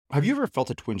Have you ever felt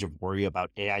a twinge of worry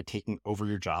about AI taking over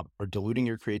your job or diluting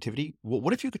your creativity? Well,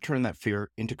 what if you could turn that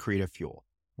fear into creative fuel?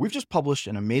 We've just published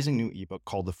an amazing new ebook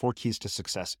called The 4 Keys to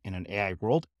Success in an AI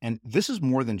World, and this is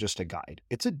more than just a guide.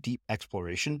 It's a deep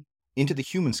exploration into the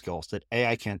human skills that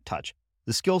AI can't touch,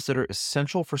 the skills that are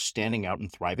essential for standing out and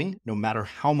thriving, no matter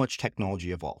how much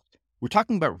technology evolves. We're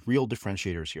talking about real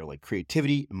differentiators here, like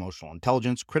creativity, emotional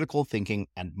intelligence, critical thinking,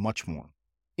 and much more.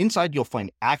 Inside, you'll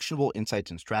find actionable insights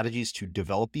and strategies to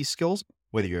develop these skills,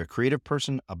 whether you're a creative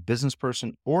person, a business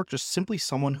person, or just simply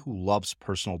someone who loves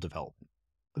personal development.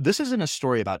 This isn't a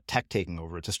story about tech taking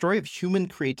over. It's a story of human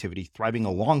creativity thriving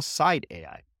alongside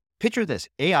AI. Picture this,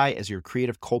 AI as your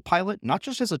creative co-pilot, not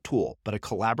just as a tool, but a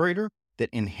collaborator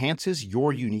that enhances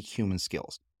your unique human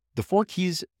skills. The 4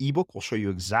 Keys ebook will show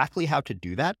you exactly how to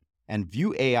do that and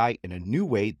view AI in a new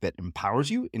way that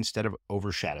empowers you instead of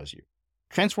overshadows you.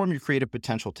 Transform your creative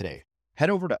potential today. Head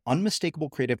over to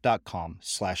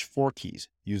unmistakablecreative.com/4keys.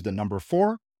 Use the number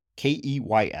 4,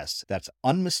 KEYS. That's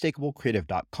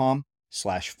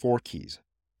unmistakablecreative.com/4keys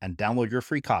and download your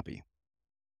free copy.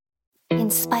 In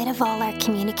spite of all our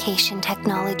communication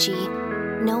technology,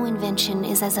 no invention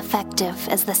is as effective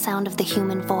as the sound of the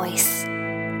human voice.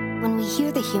 When we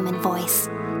hear the human voice,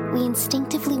 we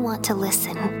instinctively want to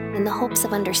listen in the hopes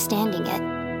of understanding it,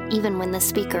 even when the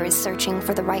speaker is searching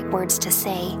for the right words to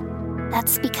say.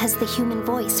 That's because the human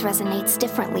voice resonates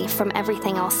differently from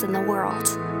everything else in the world.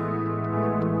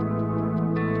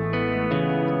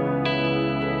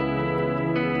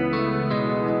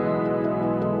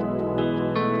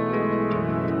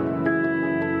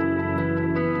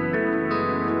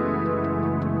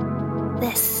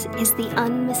 This is the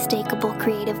Unmistakable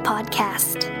Creative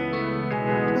Podcast.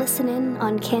 Listen in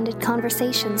on candid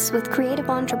conversations with creative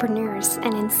entrepreneurs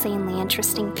and insanely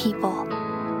interesting people.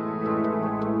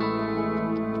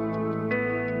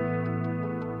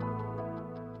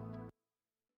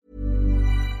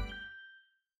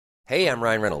 Hey, I'm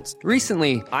Ryan Reynolds.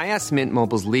 Recently, I asked Mint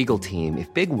Mobile's legal team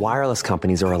if big wireless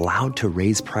companies are allowed to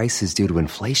raise prices due to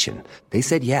inflation. They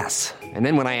said yes. And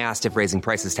then when I asked if raising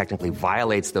prices technically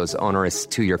violates those onerous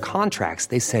 2-year contracts,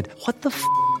 they said, "What the f***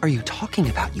 are you talking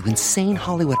about, you insane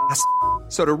Hollywood ass?"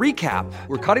 So to recap,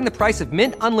 we're cutting the price of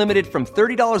Mint Unlimited from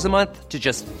 $30 a month to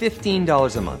just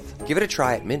 $15 a month. Give it a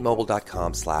try at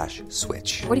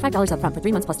mintmobile.com/switch. $45 up front for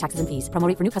 3 months plus taxes and fees. Promo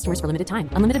rate for new customers for limited time.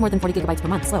 Unlimited more than 40 gigabytes per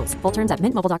month. Slows full terms at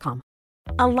mintmobile.com.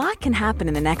 A lot can happen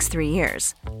in the next 3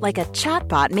 years. Like a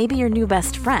chatbot may be your new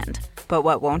best friend. But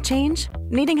what won't change?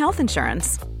 Needing health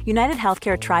insurance. United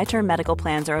Healthcare Tri-Term Medical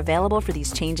Plans are available for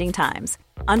these changing times.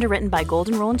 Underwritten by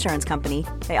Golden Rule Insurance Company,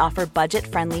 they offer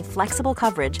budget-friendly, flexible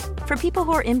coverage for people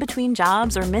who are in between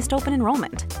jobs or missed open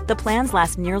enrollment. The plans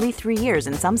last nearly 3 years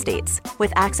in some states,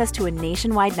 with access to a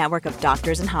nationwide network of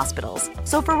doctors and hospitals.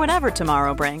 So for whatever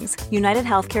tomorrow brings, United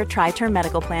Healthcare Tri-Term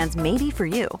Medical Plans may be for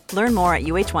you. Learn more at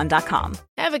uh1.com.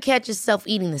 Ever catch yourself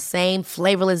eating the same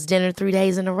flavorless dinner 3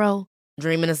 days in a row?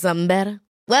 Dreaming of something better?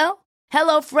 Well,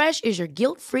 HelloFresh is your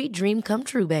guilt-free dream come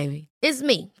true, baby. It's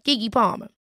me, Keke Palmer.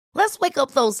 Let's wake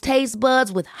up those taste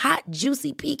buds with hot,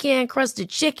 juicy pecan-crusted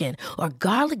chicken or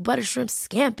garlic butter shrimp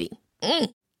scampi.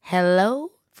 Hello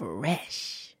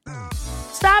Fresh.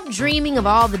 Stop dreaming of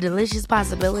all the delicious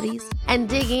possibilities and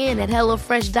dig in at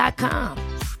HelloFresh.com.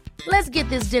 Let's get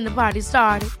this dinner party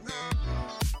started.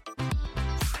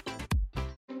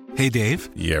 Hey, Dave.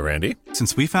 Yeah, Randy.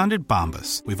 Since we founded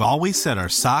Bombas, we've always said our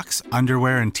socks,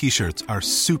 underwear, and T-shirts are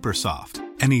super soft.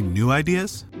 Any new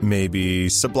ideas? Maybe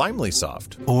sublimely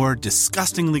soft. Or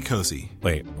disgustingly cozy.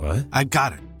 Wait, what? I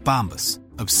got it. Bombas.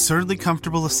 Absurdly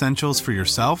comfortable essentials for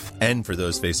yourself and for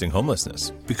those facing homelessness.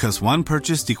 Because one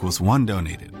purchased equals one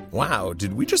donated. Wow,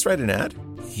 did we just write an ad?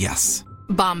 Yes.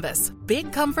 Bombas.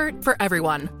 Big comfort for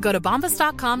everyone. Go to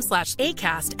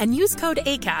bombas.com/ACAST and use code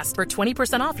ACAST for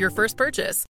 20% off your first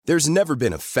purchase. There's never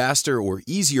been a faster or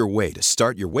easier way to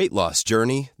start your weight loss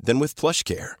journey than with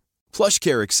PlushCare.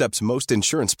 PlushCare accepts most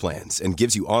insurance plans and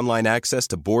gives you online access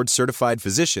to board-certified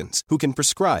physicians who can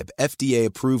prescribe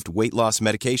FDA-approved weight loss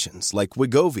medications like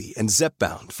Wegovy and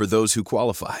Zepbound for those who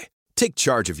qualify. Take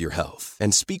charge of your health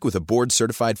and speak with a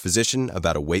board-certified physician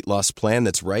about a weight loss plan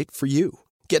that's right for you.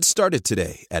 Get started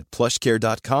today at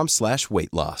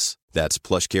plushcare.com/weight-loss. That's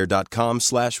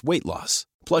plushcare.com/weight-loss.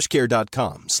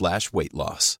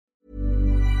 plushcare.com/weight-loss.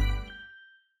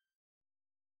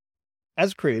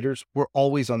 As creators, we're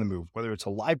always on the move. Whether it's a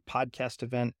live podcast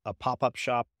event, a pop-up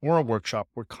shop, or a workshop,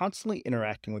 we're constantly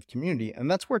interacting with community,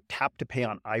 and that's where Tap to Pay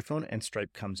on iPhone and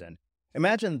Stripe comes in.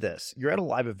 Imagine this. You're at a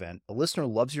live event, a listener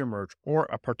loves your merch, or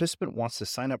a participant wants to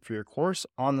sign up for your course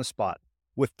on the spot.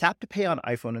 With Tap to Pay on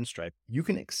iPhone and Stripe, you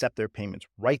can accept their payments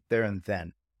right there and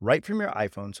then, right from your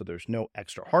iPhone so there's no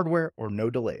extra hardware or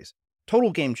no delays.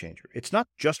 Total game changer. It's not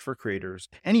just for creators.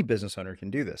 Any business owner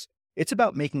can do this. It's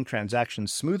about making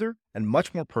transactions smoother and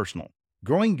much more personal,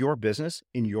 growing your business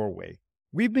in your way.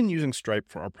 We've been using Stripe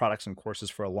for our products and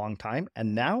courses for a long time,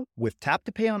 and now with Tap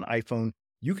to Pay on iPhone,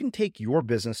 you can take your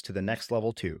business to the next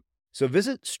level too. So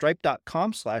visit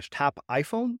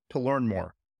stripe.com/tapiphone to learn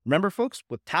more. Remember, folks,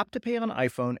 with Tap to Pay on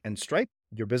iPhone and Stripe,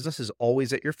 your business is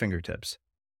always at your fingertips.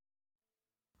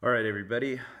 All right,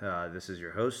 everybody. This is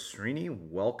your host, Srini.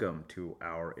 Welcome to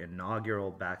our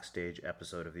inaugural backstage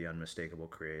episode of The Unmistakable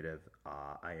Creative.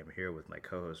 I am here with my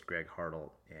co-host, Greg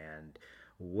Hartle, and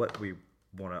what we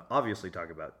want to obviously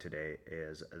talk about today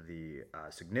is the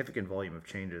significant volume of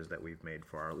changes that we've made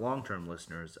for our long-term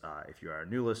listeners. If you are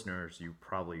new listeners, you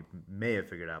probably may have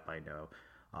figured out by now.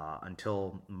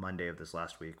 Until Monday of this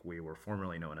last week, we were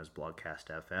formerly known as Blogcast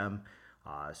FM.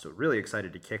 So really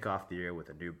excited to kick off the year with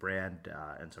a new brand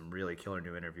and some really killer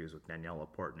new interviews with Danielle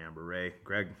Laporte and Amber Ray.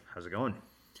 Greg, how's it going?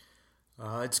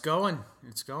 It's going.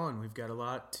 We've got a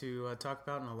lot to talk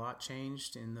about and a lot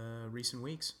changed in the recent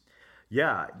weeks.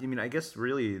 Yeah, I mean, I guess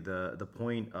really the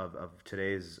point of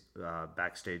today's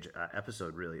backstage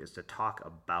episode really is to talk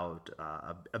about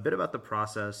a bit about the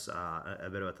process, a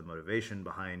bit about the motivation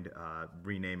behind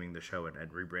renaming the show and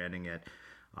rebranding it,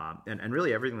 and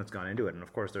really everything that's gone into it. And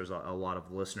of course, there's a lot of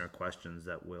listener questions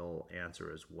that we'll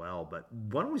answer as well. But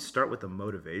why don't we start with the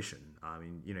motivation? I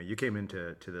mean, you came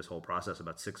into this whole process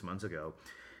about 6 months ago.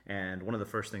 And one of the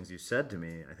first things you said to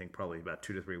me, I think probably about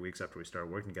 2 to 3 weeks after we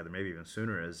started working together, maybe even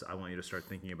sooner, is I want you to start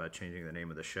thinking about changing the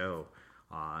name of the show,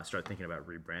 start thinking about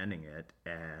rebranding it.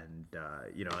 And,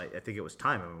 I think it was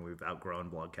time. I mean, we've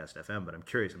outgrown Blogcast FM, but I'm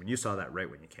curious. I mean, you saw that right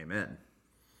when you came in.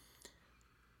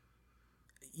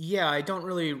 Yeah, I don't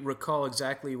really recall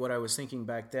exactly what I was thinking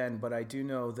back then, but I do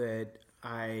know that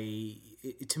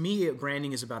to me,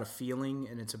 branding is about a feeling,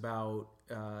 and it's about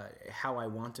how I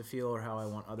want to feel or how I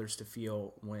want others to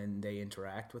feel when they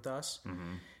interact with us.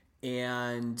 Mm-hmm.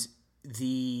 And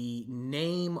the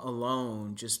name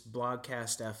alone, just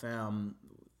Blogcast FM,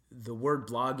 the word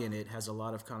blog in it has a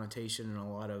lot of connotation and a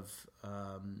lot of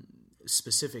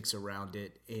specifics around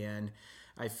it. And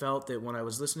I felt that when I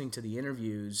was listening to the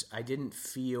interviews, I didn't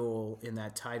feel in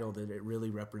that title that it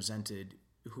really represented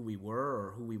who we were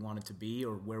or who we wanted to be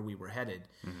or where we were headed.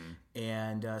 Mm-hmm.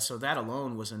 And so that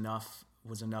alone was enough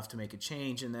to make a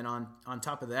change. And then on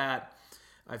top of that,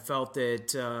 I felt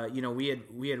that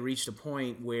we had reached a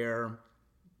point where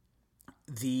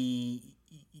you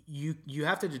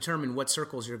have to determine what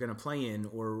circles you're going to play in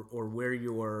or where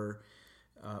your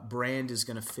brand is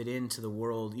going to fit into the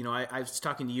world. I was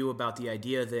talking to you about the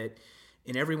idea that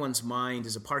in everyone's mind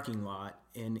is a parking lot,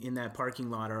 and in that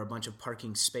parking lot are a bunch of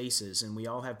parking spaces, and we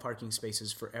all have parking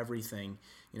spaces for everything.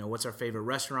 What's our favorite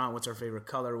restaurant? What's our favorite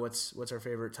color? What's our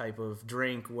favorite type of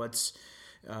drink? What's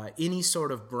any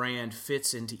sort of brand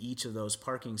fits into each of those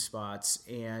parking spots.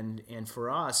 And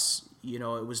for us, it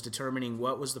was determining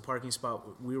what was the parking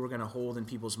spot we were going to hold in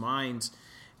people's minds,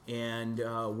 and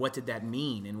what did that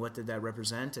mean, and what did that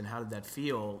represent, and how did that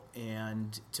feel?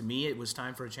 And to me, it was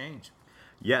time for a change.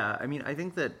 Yeah, I mean, I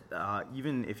think that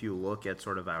even if you look at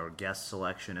sort of our guest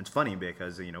selection, it's funny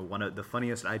because, one of the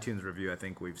funniest iTunes review I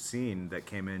think we've seen that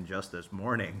came in just this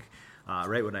morning,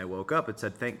 right when I woke up, it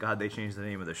said, "Thank God they changed the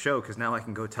name of the show because now I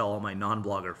can go tell all my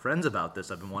non-blogger friends about this.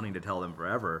 I've been wanting to tell them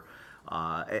forever."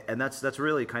 And that's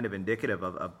really kind of indicative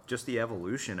of just the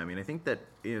evolution. I mean, I think that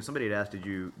somebody had asked,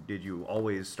 did you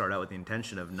always start out with the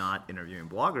intention of not interviewing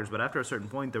bloggers? But after a certain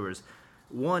point, there was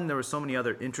so many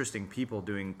other interesting people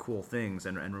doing cool things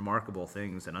and remarkable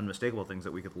things and unmistakable things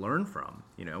that we could learn from.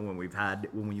 When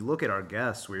we look at our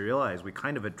guests, we realize we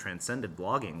kind of had transcended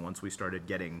blogging once we started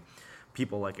getting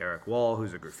people like Eric Wall,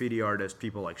 who's a graffiti artist,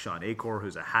 people like Sean Acor,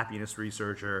 who's a happiness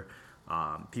researcher,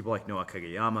 people like Noah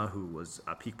Kageyama, who was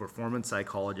a peak performance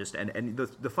psychologist. And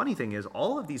the funny thing is,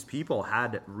 all of these people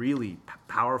had really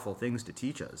powerful things to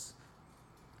teach us.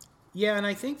 Yeah, and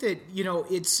I think that,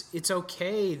 it's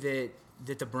okay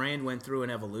that the brand went through an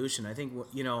evolution. I think,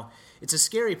 it's a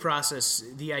scary process.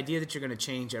 The idea that you're going to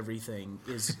change everything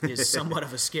is somewhat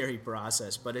of a scary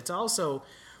process, but it's also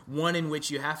one in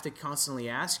which you have to constantly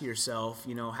ask yourself,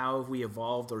 how have we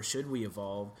evolved or should we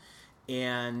evolve?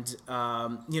 And,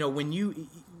 when you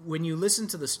listen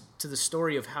to the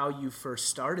story of how you first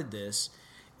started this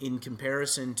in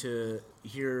comparison to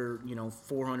here,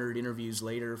 400 interviews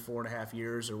later, 4.5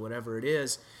 years or whatever it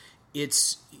is,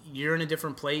 you're in a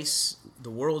different place.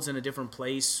 The world's in a different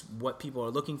place. What people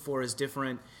are looking for is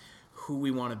different. Who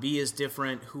we want to be is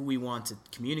different. Who we want to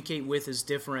communicate with is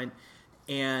different.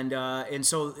 And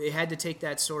so it had to take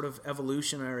that sort of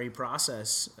evolutionary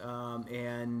process,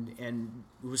 and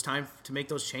it was time to make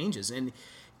those changes.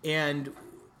 And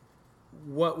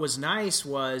what was nice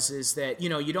is that,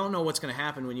 you don't know what's going to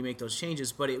happen when you make those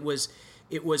changes, but it was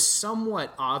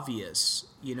somewhat obvious.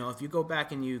 If you go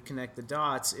back and you connect the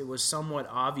dots, it was somewhat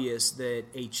obvious that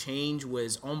a change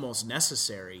was almost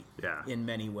necessary in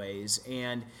many ways.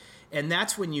 And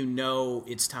that's when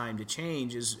it's time to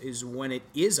change, is when it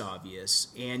is obvious.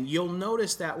 And you'll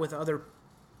notice that with other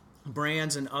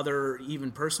brands and other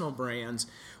even personal brands,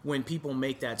 when people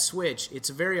make that switch, it's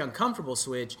a very uncomfortable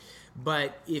switch,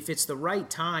 but if it's the right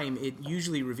time, it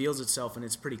usually reveals itself and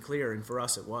it's pretty clear. And for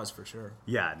us, it was for sure.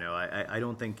 Yeah, no, I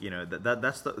don't think,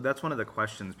 that's one of the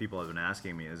questions people have been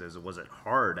asking me is was it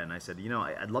hard? And I said,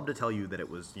 I'd love to tell you that it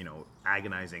was,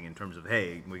 agonizing in terms of,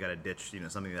 hey, we got to ditch,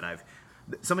 something that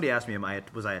somebody asked me,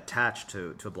 was I attached to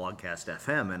a Blogcast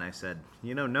FM? And I said,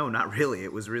 no, not really.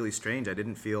 It was really strange. I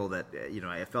didn't feel that,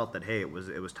 I felt that, hey, it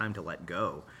was time to let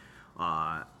go.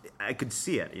 I could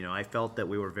see it. I felt that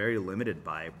we were very limited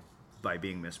by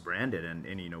being misbranded.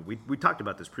 And we talked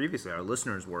about this previously. Our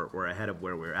listeners were ahead of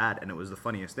where we were at. And it was the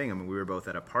funniest thing. I mean, we were both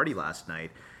at a party last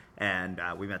night, and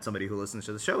we met somebody who listens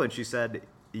to the show, and she said,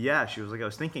 yeah, she was like, I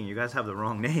was thinking you guys have the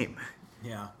wrong name.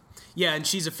 Yeah. Yeah, and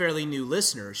she's a fairly new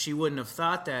listener. She wouldn't have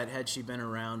thought that had she been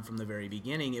around from the very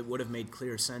beginning. It would have made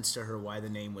clear sense to her why the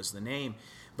name was the name.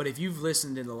 But if you've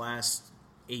listened in the last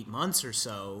 8 months or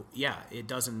so, yeah, it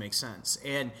doesn't make sense.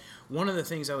 And one of the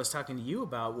things I was talking to you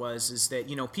about is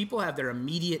that, people have their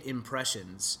immediate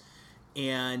impressions.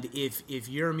 And if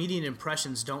your immediate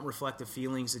impressions don't reflect the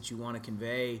feelings that you want to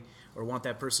convey or want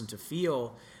that person to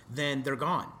feel, then they're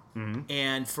gone. Mm-hmm.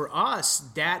 And for us,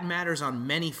 that matters on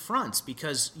many fronts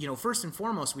because, first and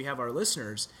foremost, we have our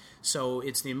listeners. So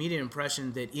it's the immediate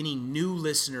impression that any new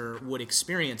listener would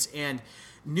experience. And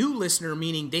new listener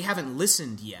meaning they haven't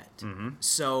listened yet. Mm-hmm.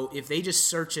 So if they just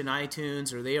search in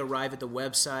iTunes or they arrive at the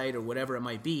website or whatever it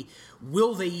might be,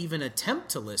 will they even attempt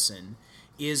to listen?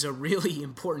 Is a really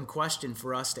important question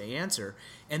for us to answer.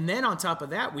 And then on top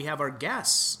of that, we have our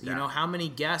guests. Yeah. How many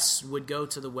guests would go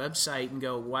to the website and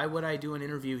go, why would I do an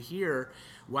interview here?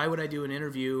 Why would I do an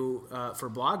interview for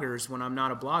bloggers when I'm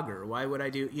not a blogger? Why would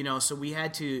I do, so we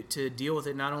had to deal with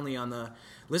it not only on the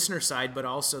listener side, but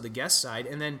also the guest side.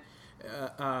 And then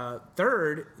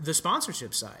third, the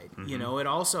sponsorship side. Mm-hmm. It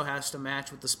also has to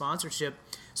match with the sponsorship.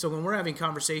 So when we're having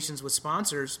conversations with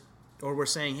sponsors, or we're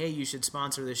saying, hey, you should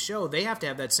sponsor this show, they have to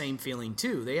have that same feeling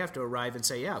too. They have to arrive and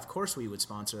say, yeah, of course we would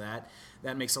sponsor that.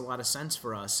 That makes a lot of sense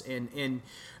for us. And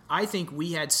I think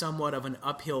we had somewhat of an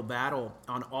uphill battle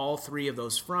on all three of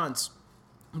those fronts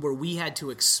where we had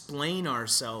to explain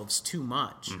ourselves too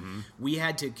much. Mm-hmm. We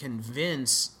had to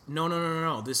convince,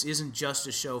 no, this isn't just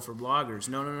a show for bloggers.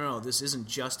 No, this isn't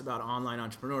just about online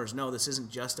entrepreneurs. No, this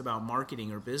isn't just about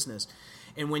marketing or business.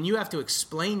 And when you have to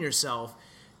explain yourself,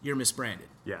 you're misbranded.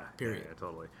 Yeah. Period. Yeah,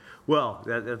 totally. Well,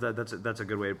 that's a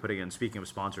good way of putting it. And speaking of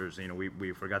sponsors,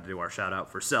 we forgot to do our shout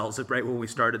out for Cells right when we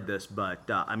started this. But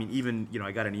even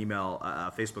I got an email,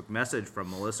 a Facebook message from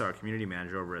Melissa, our community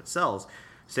manager over at Cells,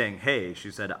 saying, hey,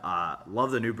 she said, love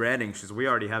the new branding. She says, we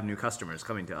already have new customers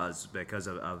coming to us because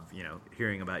of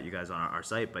hearing about you guys on our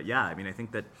site. But yeah, I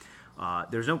think that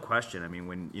there's no question.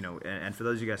 When and for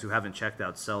those of you guys who haven't checked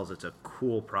out Cells, it's a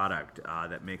cool product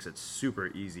that makes it super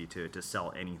easy to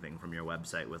sell anything from your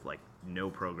website with no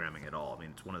programming at all.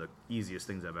 It's one of the easiest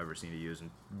things I've ever seen to use and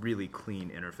really clean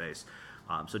interface.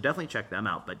 So definitely check them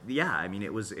out. But yeah,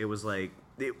 it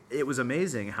was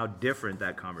amazing how different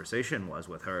that conversation was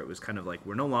with her. It was kind of like,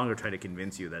 we're no longer trying to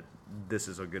convince you that this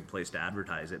is a good place to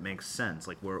advertise. It makes sense.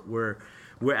 We're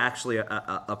actually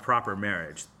a proper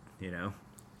marriage,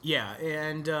 Yeah,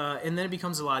 and then it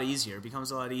becomes a lot easier. It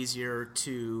becomes a lot easier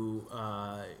to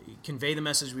convey the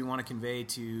message we want to convey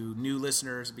to new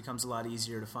listeners. It becomes a lot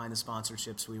easier to find the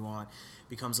sponsorships we want. It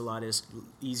becomes a lot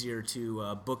easier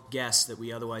to book guests that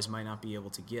we otherwise might not be able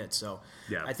to get. So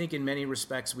yeah. I think in many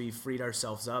respects we've freed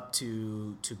ourselves up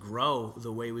to grow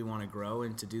the way we want to grow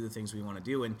and to do the things we want to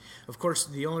do. And of course,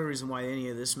 the only reason why any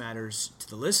of this matters to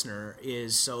the listener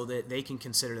is so that they can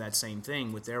consider that same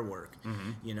thing with their work.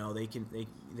 Mm-hmm.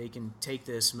 They can take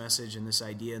this message and this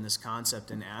idea and this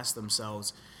concept and ask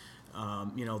themselves,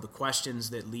 the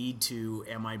questions that lead to,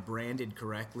 am I branded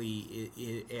correctly?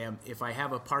 If I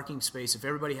have a parking space, if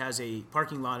everybody has a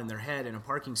parking lot in their head and a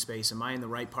parking space, am I in the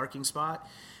right parking spot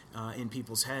in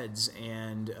people's heads?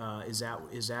 And is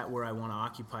that where I want to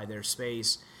occupy their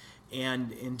space?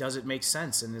 and does it make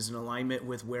sense and is in alignment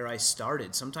with where I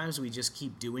started? Sometimes we just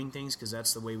keep doing things because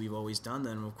that's the way we've always done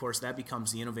them. And of course, that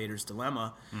becomes the innovator's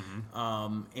dilemma,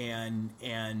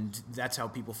 and that's how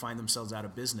people find themselves out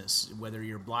of business. Whether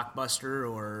you're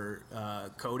Blockbuster or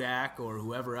Kodak or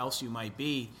whoever else you might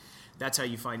be, that's how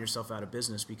you find yourself out of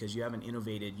business, because you haven't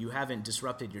innovated, you haven't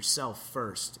disrupted yourself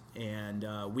first. And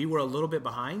we were a little bit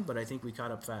behind, but I think we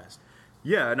caught up fast.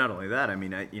 Yeah, not only that, I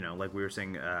mean, like we were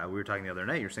saying, we were talking the other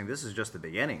night, you're saying this is just the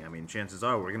beginning. I mean, chances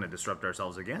are we're going to disrupt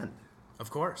ourselves again.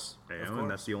 Of course. And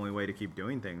that's the only way to keep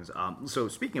doing things. So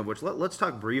speaking of which, let's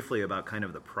talk briefly about kind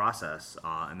of the process,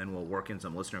 and then we'll work in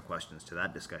some listener questions to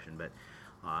that discussion. But,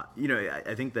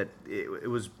 I think that it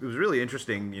was really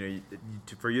interesting,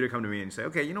 for you to come to me and say,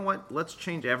 okay, you know what, let's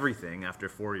change everything after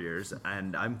 4 years.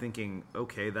 And I'm thinking,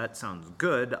 okay, that sounds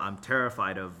good. I'm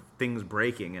terrified of things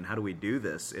breaking, and how do we do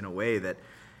this in a way that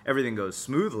everything goes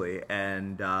smoothly?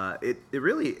 And it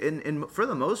really, for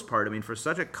the most part, I mean, for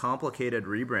such a complicated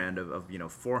rebrand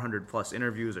of 400 plus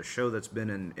interviews, a show that's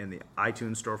been in the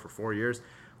iTunes store for 4 years,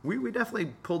 we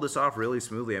definitely pulled this off really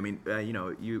smoothly. I mean,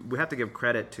 we have to give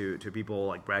credit to people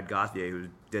like Brad Gauthier, who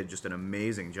did just an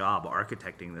amazing job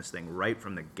architecting this thing right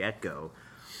from the get-go.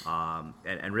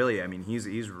 And really, I mean,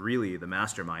 he's really the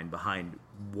mastermind behind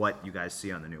what you guys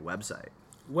see on the new website.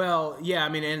 Well, yeah, I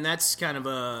mean, and that's kind of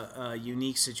a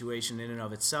unique situation in and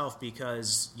of itself,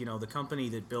 because, the company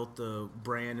that built the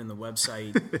brand and the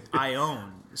website I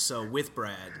own, so with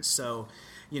Brad. So,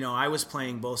 I was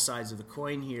playing both sides of the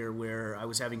coin here, where I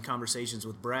was having conversations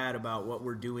with Brad about what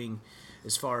we're doing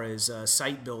as far as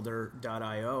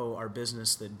sitebuilder.io, our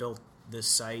business that built this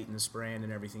site and this brand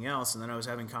and everything else. And then I was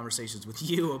having conversations with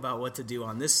you about what to do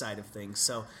on this side of things.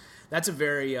 So that's a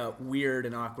very weird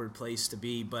and awkward place to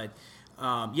be. But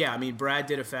I mean, Brad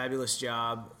did a fabulous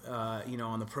job,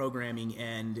 on the programming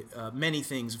and many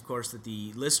things, of course, that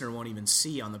the listener won't even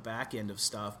see on the back end of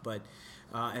stuff, but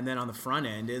and then on the front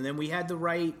end. And then we had the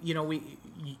right,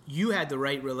 you had the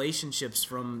right relationships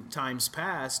from times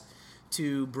past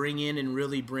to bring in and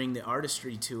really bring the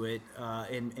artistry to it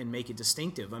and make it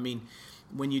distinctive. I mean,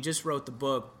 when you just wrote the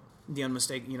book, The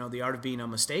Art of Being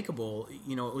Unmistakable,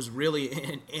 it was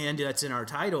really, and that's in our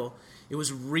title, it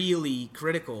was really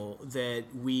critical that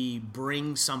we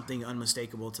bring something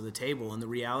unmistakable to the table. And the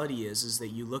reality is that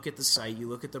you look at the site, you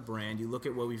look at the brand, you look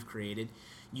at what we've created,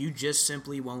 you just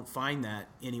simply won't find that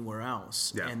anywhere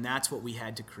else. Yeah. And that's what we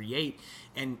had to create.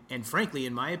 And frankly,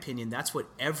 in my opinion, that's what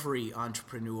every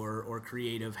entrepreneur or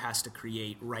creative has to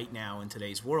create right now in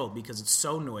today's world, because it's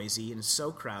so noisy and it's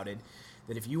so crowded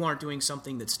that if you aren't doing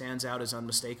something that stands out as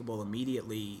unmistakable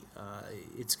immediately,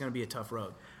 it's going to be a tough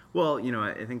road. Well,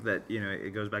 I think that,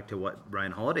 it goes back to what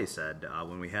Ryan Holiday said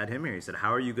when we had him here. He said,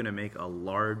 how are you going to make a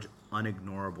large,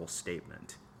 unignorable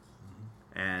statement?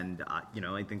 And,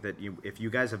 I think that if you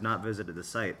guys have not visited the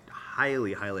site,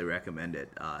 highly, highly recommend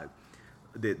it.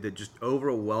 The just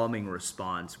overwhelming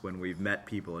response when we've met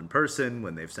people in person,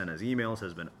 when they've sent us emails,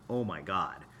 has been, oh my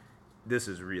God, this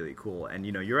is really cool. And,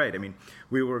 you're right. I mean,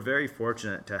 we were very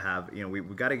fortunate to have, we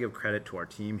got to give credit to our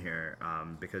team here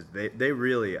because they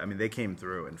really, I mean, they came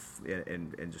through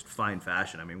in just fine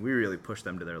fashion. I mean, we really pushed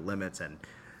them to their limits, and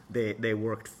they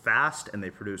worked fast, and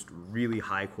they produced really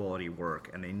high quality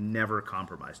work, and they never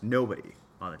compromised. Nobody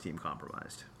on the team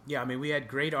compromised. Yeah, I mean, we had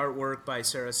great artwork by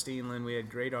Sarah Steenland. We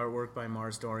had great artwork by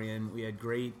Mars Dorian. We had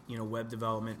great, web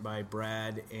development by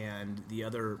Brad and the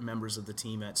other members of the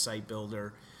team at Site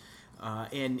Builder.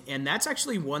 And that's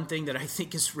actually one thing that I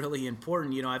think is really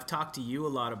important. I've talked to you a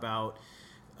lot about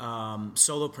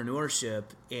solopreneurship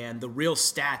and the real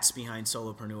stats behind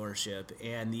solopreneurship,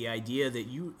 and the idea that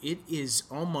it is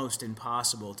almost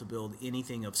impossible to build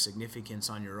anything of significance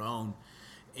on your own.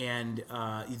 And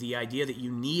the idea that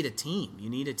you need a team. You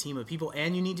need a team of people,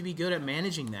 and you need to be good at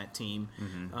managing that team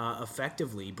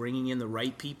effectively, bringing in the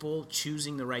right people,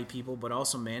 choosing the right people, but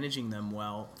also managing them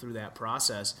well through that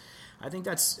process. I think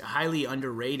that's highly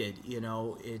underrated.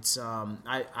 It's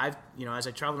I've as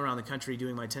I traveled around the country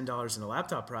doing my $10 in a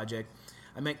laptop project,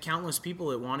 I met countless people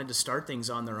that wanted to start things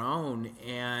on their own,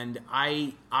 and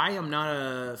I am not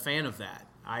a fan of that.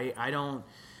 I don't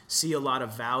see a lot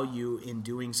of value in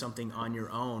doing something on your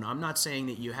own. I'm not saying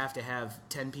that you have to have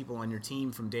 10 people on your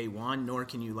team from day one, nor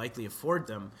can you likely afford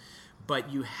them, but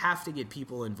you have to get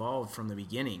people involved from the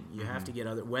beginning. You have to get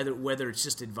other, whether it's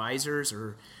just advisors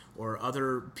or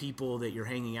other people that you're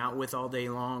hanging out with all day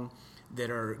long that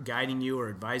are guiding you or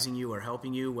advising you or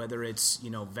helping you, whether it's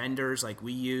vendors like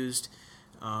we used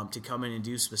to come in and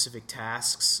do specific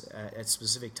tasks at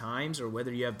specific times, or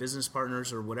whether you have business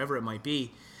partners or whatever it might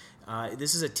be.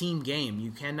 This is a team game.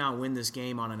 You cannot win this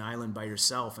game on an island by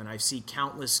yourself. And I see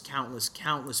countless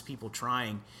people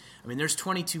trying. I mean, there's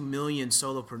 22 million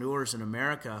solopreneurs in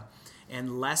America,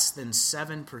 and less than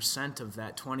 7% of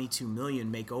that 22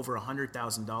 million make over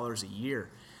 $100,000 a year.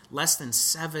 Less than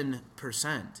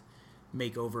 7%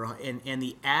 make over, and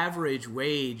the average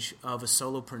wage of a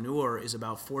solopreneur is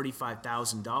about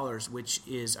 $45,000, which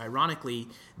is ironically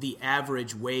the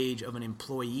average wage of an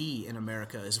employee in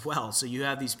America as well. So you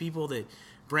have these people that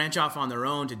branch off on their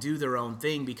own to do their own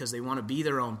thing because they want to be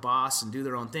their own boss and do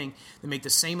their own thing. They make the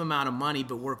same amount of money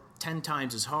but work 10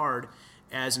 times as hard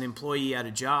as an employee at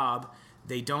a job.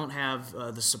 They don't have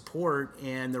the support,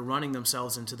 and they're running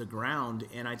themselves into the ground.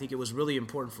 And I think it was really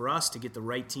important for us to get the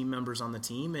right team members on the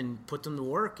team and put them to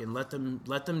work and let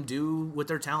them do what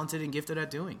they're talented and gifted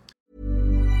at doing.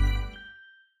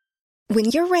 When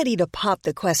you're ready to pop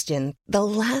the question, the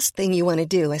last thing you want to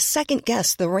do is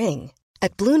second-guess the ring.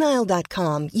 At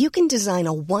BlueNile.com, you can design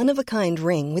a one-of-a-kind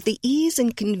ring with the ease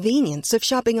and convenience of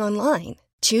shopping online.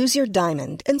 Choose your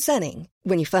diamond and setting.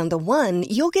 When you find the one,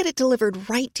 you'll get it delivered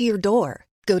right to your door.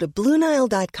 Go to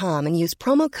BlueNile.com and use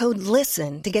promo code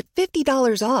LISTEN to get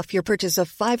 $50 off your purchase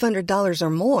of $500 or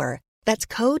more. That's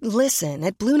code LISTEN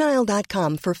at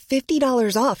BlueNile.com for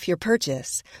 $50 off your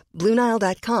purchase.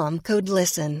 BlueNile.com, code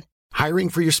LISTEN. Hiring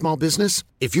for your small business?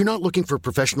 If you're not looking for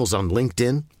professionals on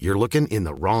LinkedIn, you're looking in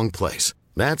the wrong place.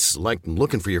 That's like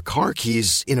looking for your car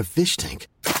keys in a fish tank.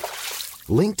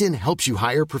 LinkedIn helps you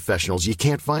hire professionals you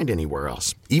can't find anywhere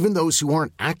else, even those who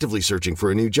aren't actively searching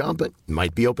for a new job but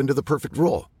might be open to the perfect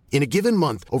role. In a given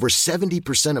month, over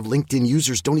 70% of LinkedIn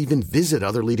users don't even visit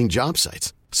other leading job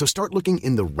sites. So start looking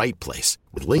in the right place.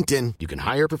 With LinkedIn, you can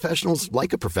hire professionals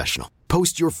like a professional.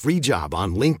 Post your free job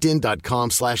on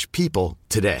linkedin.com/people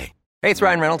today. Hey, it's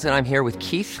Ryan Reynolds, and I'm here with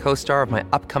Keith, co-star of my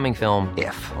upcoming film,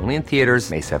 If, only in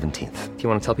theaters May 17th. Do you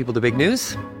want to tell people the big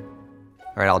news?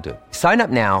 All right, I'll do it. Sign up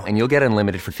now and you'll get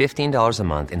unlimited for $15 a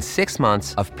month and 6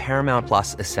 months of Paramount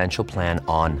Plus Essential Plan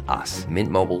on us.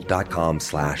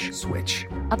 MintMobile.com/switch.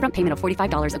 Upfront payment of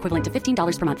 $45 equivalent to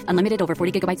 $15 per month. Unlimited over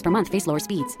 40 gigabytes per month. Face lower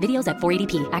speeds. Videos at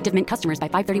 480p. Active Mint customers by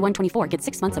 531.24 get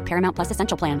 6 months of Paramount Plus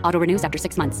Essential Plan. Auto renews after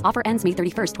 6 months. Offer ends May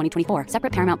 31st, 2024.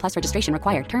 Separate Paramount Plus registration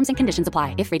required. Terms and conditions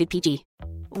apply if rated PG.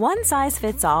 One size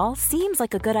fits all seems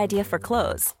like a good idea for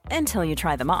clothes until you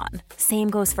try them on. Same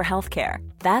goes for healthcare.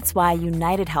 That's why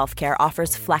United Healthcare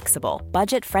offers flexible,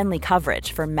 budget-friendly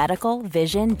coverage for medical,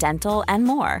 vision, dental, and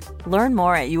more. Learn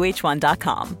more at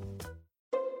UH1.com.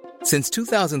 Since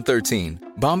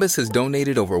 2013, Bombas has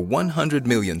donated over 100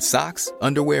 million socks,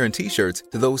 underwear, and T-shirts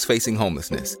to those facing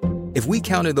homelessness. If we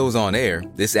counted those on air,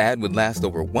 this ad would last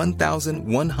over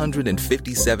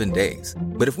 1,157 days.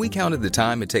 But if we counted the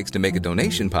time it takes to make a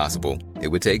donation possible, it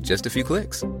would take just a few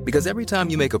clicks. Because every time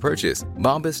you make a purchase,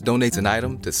 Bombas donates an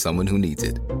item to someone who needs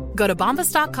it. Go to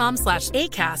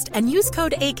bombas.com/ACAST and use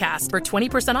code ACAST for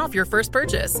 20% off your first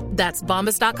purchase. That's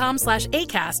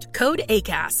bombas.com/ACAST, code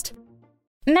ACAST.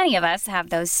 Many of us have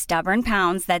those stubborn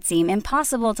pounds that seem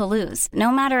impossible to lose,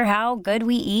 no matter how good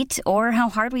we eat or how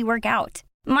hard we work out.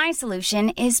 My solution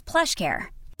is PlushCare.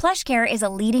 PlushCare is a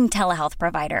leading telehealth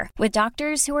provider with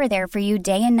doctors who are there for you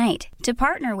day and night to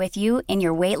partner with you in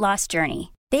your weight loss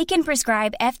journey. They can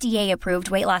prescribe FDA-approved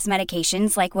weight loss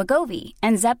medications like Wegovy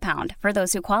and Zepbound for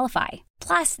those who qualify.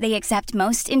 Plus, they accept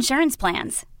most insurance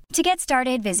plans. To get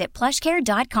started, visit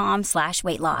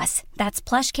plushcare.com/weightloss. That's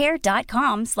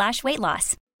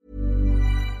plushcare.com/weightloss.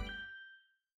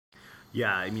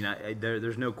 Yeah, I mean,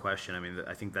 there's no question. I mean,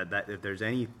 I think that if there's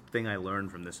anything I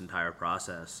learned from this entire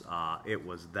process, it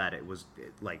was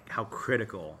like how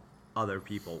critical other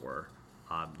people were.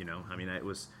 I mean, I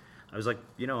was like,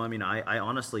 I mean, I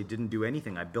honestly didn't do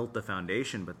anything. I built the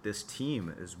foundation, but this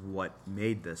team is what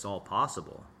made this all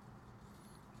possible.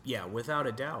 Yeah, without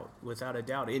a doubt.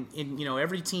 And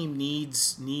every team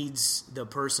needs the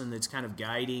person that's kind of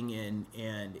guiding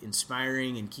and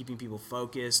inspiring and keeping people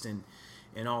focused and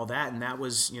all that. And that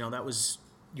was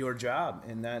your job,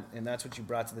 and that's what you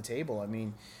brought to the table. I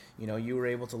mean, you were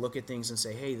able to look at things and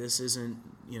say, hey, this isn't,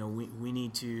 we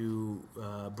need to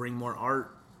bring more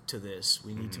art to this.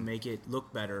 We need to make it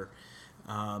look better.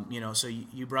 So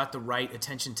you brought the right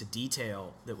attention to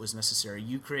detail that was necessary.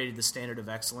 You created the standard of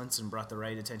excellence and brought the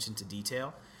right attention to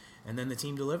detail, and then the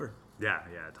team delivered. Yeah,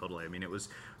 totally. I mean,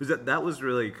 that was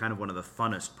really kind of one of the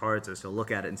funnest parts, is to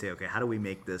look at it and say, okay, how do we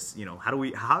make this, how do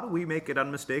we make it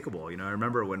unmistakable? I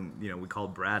remember when, we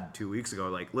called Brad 2 weeks ago,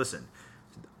 like, listen,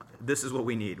 this is what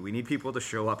we need. We need people to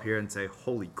show up here and say,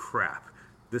 holy crap,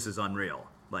 this is unreal.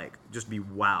 Like, just be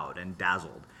wowed and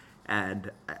dazzled. And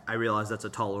I realize that's a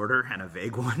tall order and a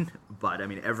vague one, but I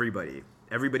mean, everybody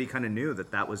everybody kind of knew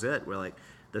that was it. We're like,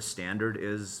 the standard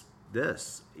is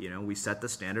this. We set the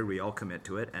standard, we all commit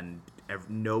to it, and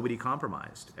nobody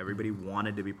compromised. Everybody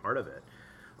wanted to be part of it.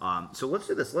 So let's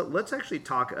do this. Let's actually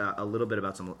talk a little bit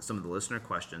about some of the listener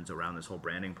questions around this whole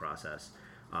branding process.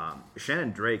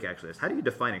 Shannon Drake actually asks, how do you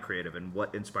define a creative, and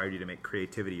what inspired you to make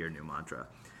creativity your new mantra?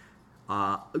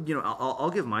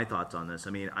 I'll give my thoughts on this. I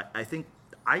mean, I think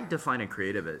I define a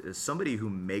creative as somebody who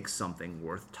makes something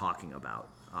worth talking about.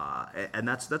 And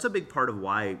that's a big part of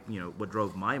why, what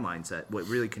drove my mindset, what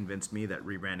really convinced me that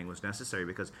rebranding was necessary,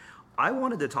 because I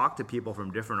wanted to talk to people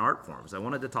from different art forms. I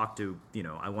wanted to talk to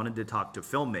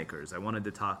filmmakers. I wanted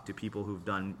to talk to people who've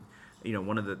done,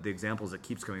 one of the examples that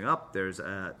keeps coming up, there's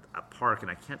a park,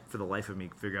 and I can't for the life of me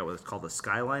figure out whether it's called the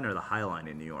Skyline or the High Line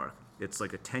in New York. It's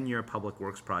like a 10-year public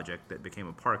works project that became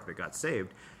a park that got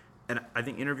saved. And I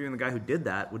think interviewing the guy who did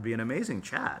that would be an amazing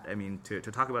chat. I mean, to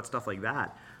talk about stuff like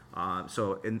that.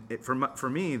 For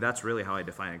me, that's really how I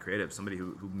define a creative: somebody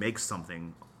who makes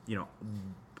something,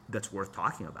 that's worth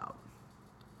talking about.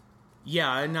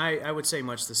 Yeah, and I would say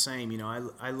much the same.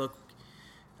 I look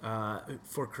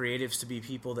for creatives to be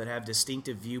people that have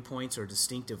distinctive viewpoints or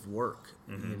distinctive work,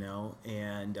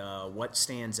 and what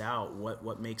stands out,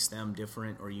 what makes them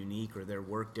different or unique, or their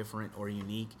work different or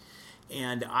unique.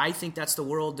 And I think that's the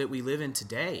world that we live in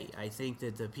today. I think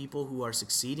that the people who are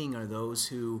succeeding are those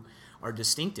who are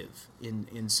distinctive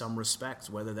in some respects,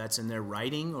 whether that's in their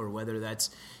writing or whether that's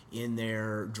in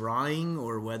their drawing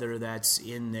or whether that's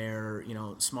in their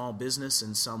small business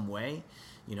in some way.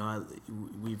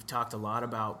 We've talked a lot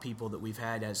about people that we've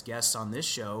had as guests on this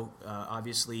show,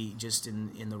 obviously just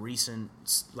in the recent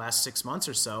last 6 months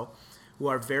or so, who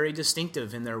are very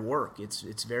distinctive in their work.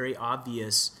 It's very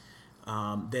obvious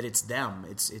that it's them.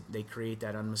 They create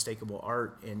that unmistakable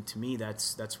art, and to me,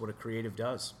 that's what a creative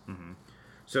does. Mm-hmm.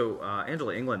 So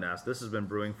Angela England asked, this has been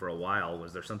brewing for a while.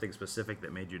 Was there something specific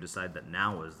that made you decide that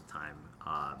now was the time?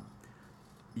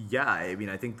 Yeah, I mean,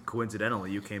 I think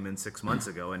coincidentally you came in 6 months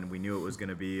ago, and we knew it was going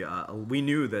to be. We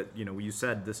knew that you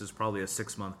said this is probably a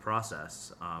 6-month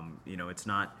process. It's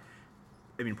not.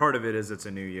 I mean, part of it is it's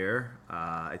a new year.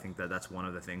 I think that's one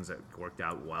of the things that worked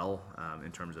out well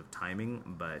in terms of timing.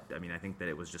 But I mean, I think that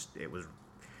it was.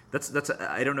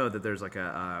 I don't know that there's like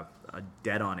a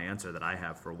dead-on answer that I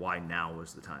have for why now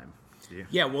was the time.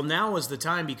 Yeah, well, now was the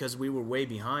time because we were way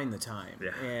behind the time.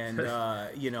 Yeah. And,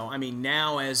 I mean,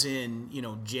 now as in,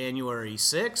 January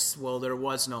 6th, well, there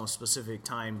was no specific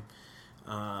time.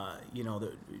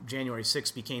 The January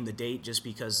 6th became the date just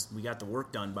because we got the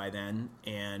work done by then,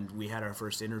 and we had our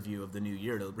first interview of the new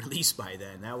year to release by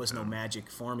then. That was no magic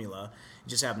formula. It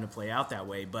just happened to play out that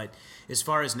way. But as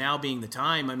far as now being the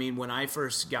time, I mean, when I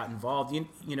first got involved,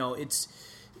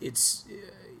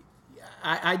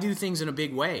 I do things in a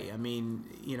big way. I mean,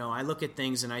 I look at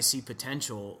things and I see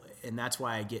potential, and that's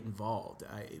why I get involved.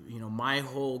 My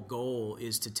whole goal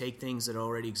is to take things that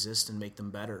already exist and make them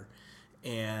better.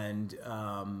 And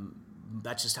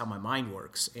that's just how my mind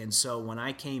works. And so when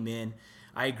I came in,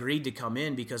 I agreed to come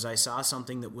in because I saw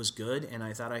something that was good and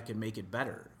I thought I could make it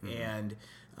better. Mm-hmm. And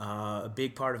a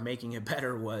big part of making it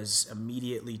better was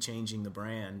immediately changing the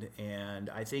brand, and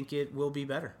I think it will be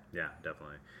better. Yeah,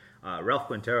 definitely. Ralph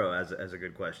Quintero has a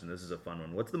good question. This is a fun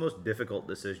one. What's the most difficult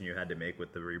decision you had to make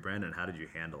with the rebrand, and how did you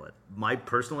handle it? My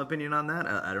personal opinion on that,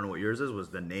 I don't know what yours is, was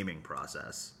the naming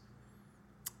process.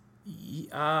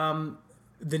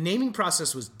 The naming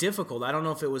process was difficult. I don't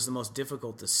know if it was the most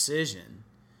difficult decision.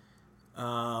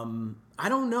 I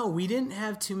don't know. We didn't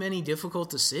have too many difficult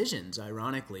decisions,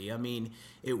 ironically. I mean,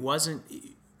 it wasn't...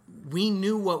 We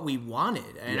knew what we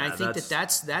wanted, and I think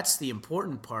that's the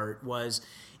important part. Was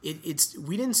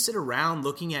we didn't sit around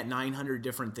looking at 900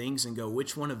 different things and go,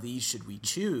 which one of these should we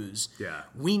choose? Yeah.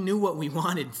 We knew what we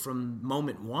wanted from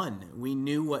moment one. We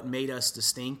knew what made us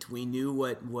distinct. We knew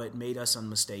what made us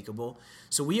unmistakable.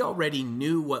 So we already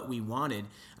knew what we wanted.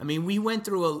 I mean, we went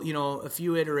through a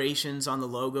few iterations on the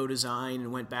logo design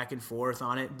and went back and forth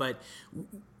on it, but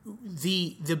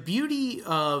the beauty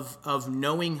of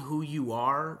knowing who you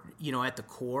are, at the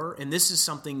core, and this is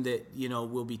something that,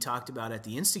 will be talked about at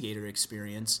the Instigator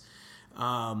experience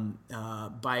by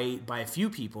a few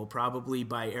people, probably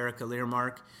by Erica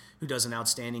Learmark, who does an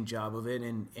outstanding job of it,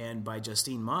 and by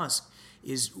Justine Musk,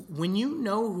 is when you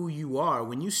know who you are,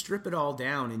 when you strip it all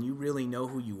down and you really know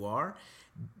who you are,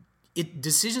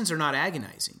 decisions are not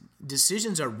agonizing.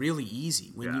 Decisions are really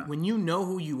easy. When you know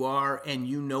who you are and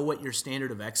you know what your standard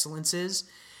of excellence is,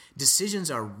 decisions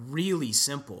are really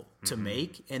simple to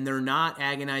make, and they're not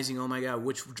agonizing, oh my God,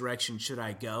 which direction should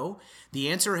I go? The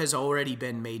answer has already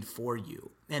been made for you.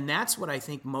 And that's what I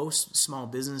think most small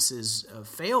businesses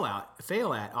fail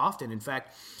at often. In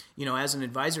fact, as an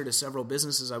advisor to several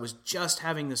businesses, I was just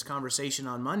having this conversation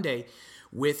on Monday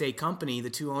with a company,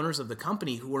 the two owners of the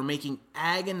company, who were making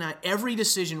every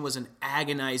decision was an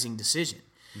agonizing decision.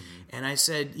 And I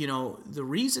said, the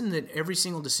reason that every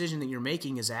single decision that you're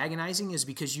making is agonizing is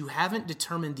because you haven't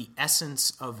determined the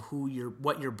essence of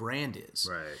what your brand is.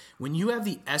 Right. When you have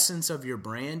the essence of your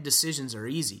brand, decisions are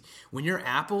easy. When you're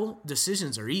Apple,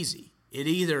 decisions are easy. It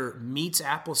either meets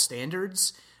Apple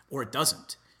standards or it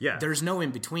doesn't. Yeah. There's no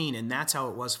in between, and that's how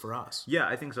it was for us. Yeah,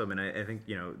 I think so. I mean, I think,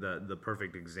 the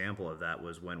perfect example of that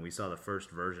was when we saw the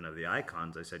first version of the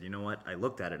icons. I said, you know what? I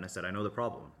looked at it and I said, I know the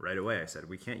problem right away. I said,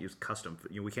 we can't use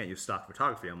we can't use stock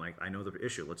photography. I'm like, I know the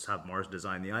issue. Let's have Mars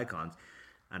design the icons.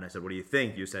 And I said, what do you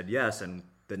think? You said yes. And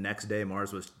the next day,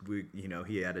 Mars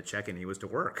he had a check-in. He was to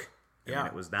work. I mean,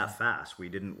 it was that fast. We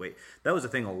didn't wait. That was the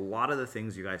thing. A lot of the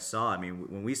things you guys saw, I mean,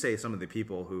 when we say some of the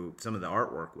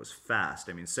artwork was fast,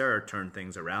 I mean, Sarah turned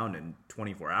things around in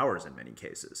 24 hours in many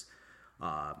cases.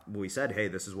 We said, hey,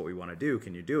 this is what we want to do.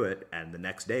 Can you do it? And the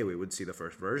next day we would see the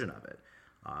first version of it.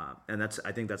 And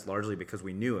I think that's largely because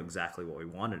we knew exactly what we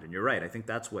wanted. And you're right. I think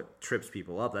that's what trips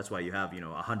people up. That's why you have,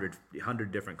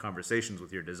 100 different conversations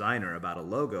with your designer about a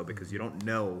logo, because you don't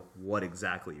know what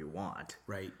exactly you want.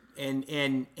 Right.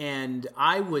 And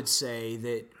I would say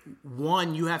that,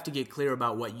 one, you have to get clear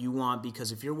about what you want,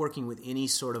 because if you're working with any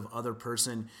sort of other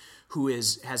person who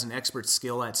has an expert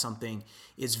skill at something,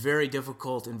 it's very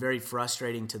difficult and very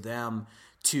frustrating to them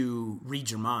to read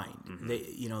your mind.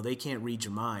 They can't read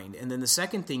your mind. And then the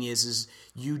second thing is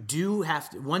you do have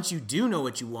to, once you do know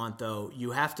what you want, though,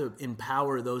 you have to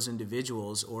empower those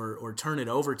individuals or turn it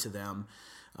over to them.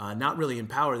 Not really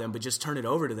empower them, but just turn it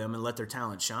over to them and let their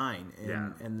talent shine.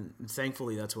 And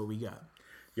thankfully, that's what we got.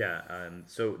 Yeah.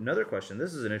 So another question.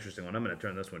 This is an interesting one. I'm going to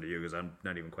turn this one to you because I'm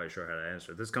not even quite sure how to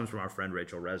answer it. This comes from our friend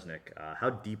Rachel Resnick. How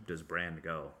deep does brand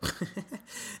go?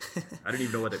 I don't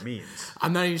even know what it means.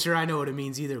 I'm not even sure I know what it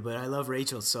means either, but I love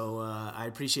Rachel, so I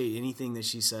appreciate anything that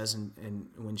she says and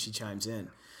when she chimes in.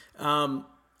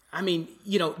 I mean,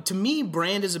 to me,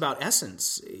 brand is about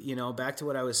essence. Back to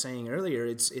what I was saying earlier,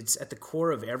 it's at the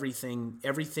core of everything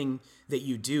that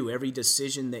you do, every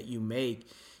decision that you make.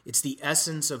 It's the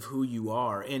essence of who you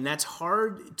are. And that's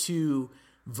hard to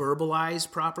verbalize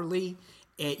properly.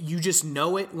 And you just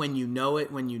know it when you know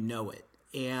it when you know it.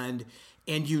 And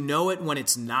you know it when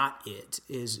it's not it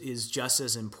is just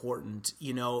as important.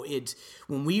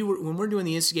 When we're doing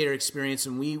the Instigator experience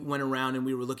and we went around and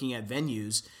we were looking at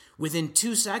venues, within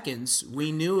 2 seconds,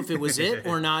 we knew if it was it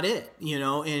or not it,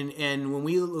 and when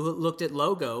we looked at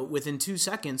logo, within 2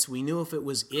 seconds, we knew if it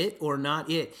was it or not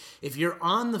it. If you're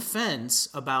on the fence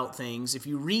about things, if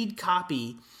you read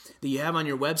copy that you have on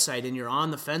your website and you're on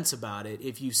the fence about it,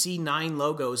 if you see 9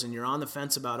 logos and you're on the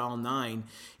fence about all 9,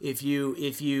 if you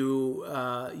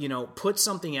put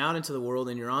something out into the world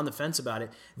and you're on the fence about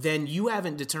it, then you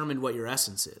haven't determined what your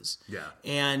essence is. Yeah.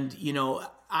 And,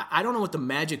 I don't know what the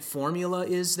magic formula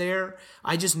is there.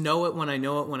 I just know it when I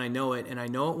know it when I know it, and I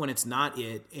know it when it's not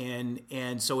it,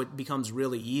 and so it becomes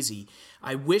really easy.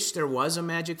 I wish there was a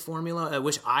magic formula. I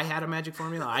wish I had a magic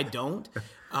formula. I don't.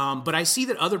 But I see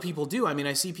that other people do. I mean,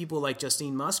 I see people like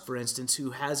Justine Musk, for instance,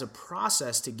 who has a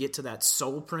process to get to that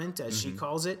soul print, as she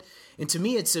calls it. And to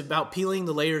me, it's about peeling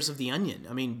the layers of the onion.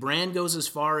 I mean, brand goes as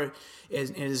far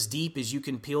as deep as you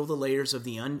can peel the layers of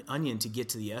the onion to get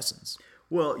to the essence.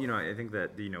 Well, I think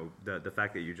that, the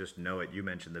fact that you just know it, you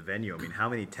mentioned the venue. I mean, how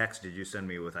many texts did you send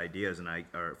me with ideas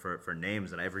or for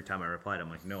names, and every time I replied, I'm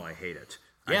like, no, I hate it.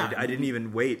 Yeah. I didn't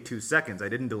even wait 2 seconds. I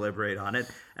didn't deliberate on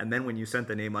it. And then when you sent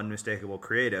the name Unmistakable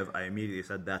Creative, I immediately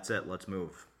said, that's it, let's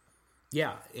move.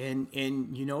 Yeah, and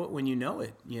you know it when you know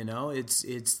it.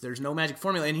 It's there's no magic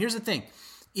formula. And here's the thing,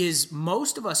 is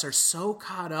most of us are so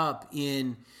caught up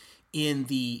in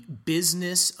the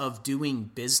business of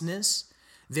doing business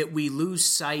that we lose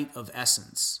sight of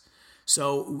essence.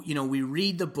 So, we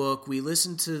read the book, we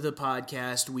listen to the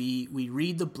podcast, we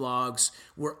read the blogs.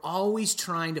 We're always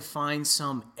trying to find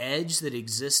some edge that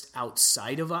exists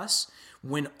outside of us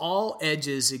when all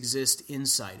edges exist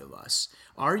inside of us.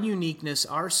 Our uniqueness,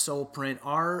 our soul print,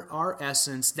 our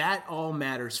essence, that all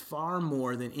matters far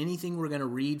more than anything we're going to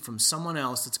read from someone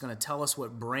else that's going to tell us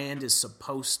what brand is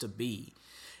supposed to be.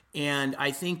 And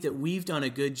I think that we've done a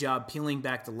good job peeling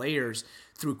back the layers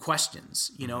through questions.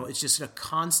 It's just a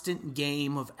constant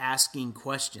game of asking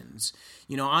questions.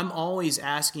 I'm always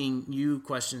asking you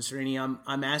questions, Srini.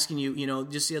 I'm asking you,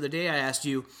 just the other day I asked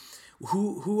you,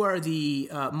 who are the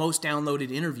most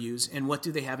downloaded interviews and what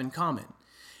do they have in common.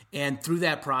 And through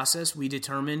that process, we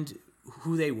determined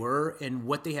who they were and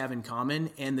what they have in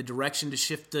common and the direction to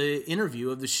shift the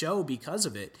interview of the show because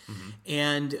of it.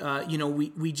 And,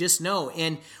 we just know.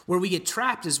 And where we get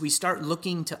trapped is we start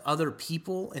looking to other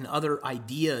people and other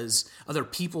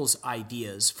people's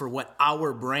ideas for what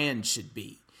our brand should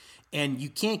be. And you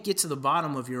can't get to the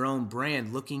bottom of your own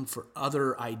brand looking for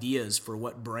other ideas for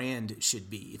what brand should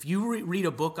be. If you read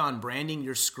a book on branding,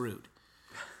 you're screwed.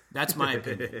 That's my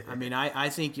opinion. I mean, I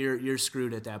think you're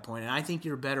screwed at that point. And I think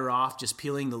you're better off just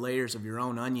peeling the layers of your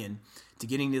own onion to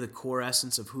getting to the core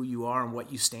essence of who you are and what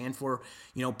you stand for.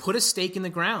 Put a stake in the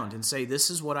ground and say, this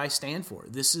is what I stand for.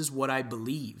 This is what I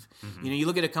believe. You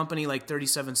look at a company like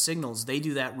 37 Signals, they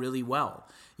do that really well.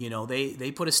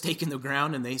 They put a stake in the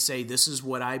ground and they say, this is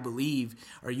what I believe.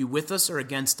 Are you with us or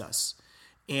against us?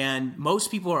 And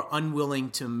most people are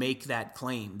unwilling to make that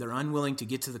claim. They're unwilling to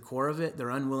get to the core of it. They're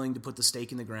unwilling to put the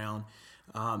stake in the ground.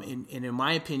 And in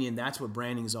my opinion, that's what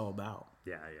branding is all about.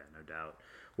 Yeah, no doubt.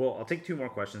 Well, I'll take two more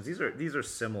questions. These are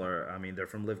similar. I mean, they're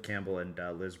from Liv Campbell and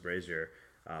Liz Brazier.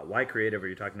 Why creative? Are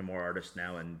you talking to more artists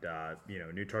now and,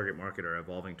 new target market or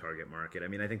evolving target market? I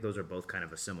mean, I think those are both kind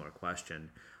of a similar question.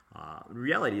 The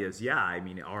reality is,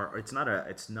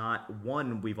 it's not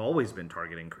one, we've always been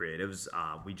targeting creatives.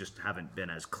 We just haven't been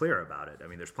as clear about it. I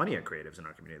mean, there's plenty of creatives in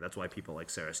our community. That's why people like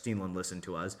Sarah Steenland listen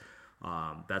to us.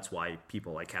 That's why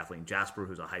people like Kathleen Jasper,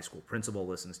 who's a high school principal,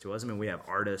 listens to us. I mean, we have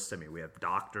artists. I mean, we have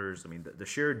doctors. I mean, the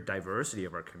sheer diversity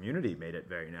of our community made it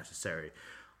very necessary.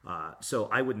 So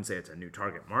I wouldn't say it's a new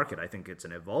target market. I think it's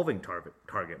an evolving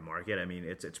target market. I mean,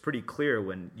 it's pretty clear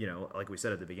when, like we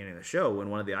said at the beginning of the show, when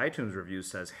one of the iTunes reviews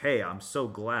says, hey, I'm so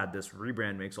glad this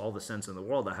rebrand makes all the sense in the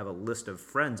world. I have a list of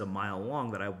friends a mile long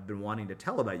that I've been wanting to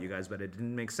tell about you guys, but it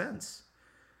didn't make sense.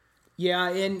 Yeah,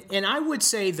 and I would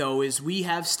say, though, is we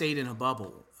have stayed in a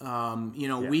bubble.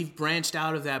 We've branched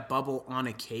out of that bubble on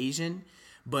occasion,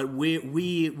 but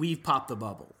we've popped the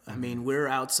bubble. I mean, we're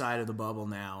outside of the bubble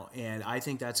now, and I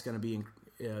think that's going to be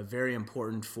very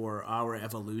important for our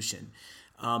evolution.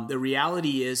 The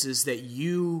reality is that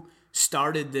you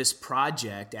started this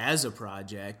project as a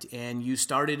project, and you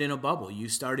started in a bubble. You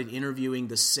started interviewing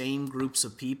the same groups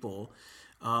of people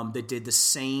that did the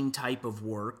same type of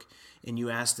work, and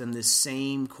you asked them the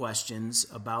same questions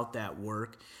about that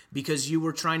work because you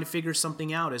were trying to figure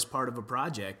something out as part of a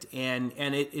project. And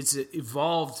it's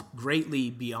evolved greatly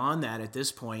beyond that at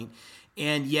this point.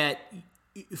 And yet,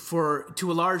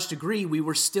 to a large degree, we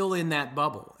were still in that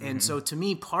bubble. And so to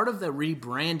me, part of the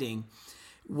rebranding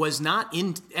was not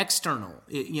external.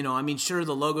 Sure,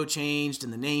 the logo changed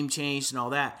and the name changed and all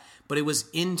that, but it was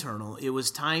internal. It was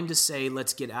time to say,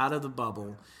 let's get out of the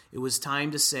bubble. It was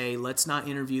time to say, let's not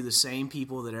interview the same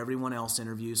people that everyone else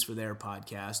interviews for their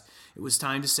podcast. It was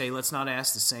time to say, let's not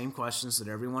ask the same questions that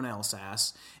everyone else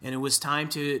asks. And it was time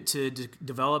to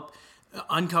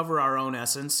uncover our own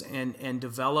essence and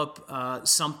develop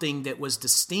something that was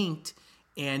distinct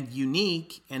and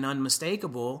unique and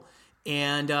unmistakable.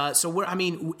 And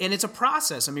and it's a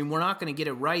process. I mean, we're not going to get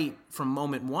it right from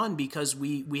moment one because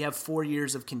we have 4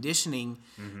 years of conditioning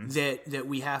that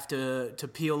we have to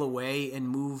peel away and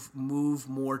move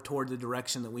more toward the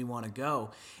direction that we want to go.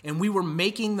 And we were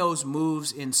making those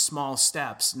moves in small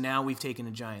steps. Now we've taken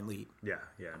a giant leap. Yeah,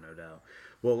 no doubt.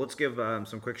 Well, let's give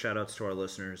some quick shout outs to our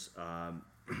listeners.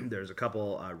 There's a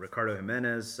couple, Ricardo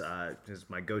Jimenez is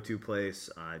my go-to place.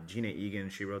 Gina Egan,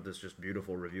 she wrote this just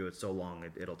beautiful review. It's so long,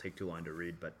 it'll take too long to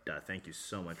read, but thank you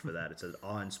so much for that. It says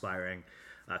awe-inspiring.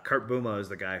 Kurt Buma is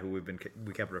the guy who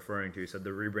we kept referring to. He said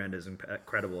the rebrand is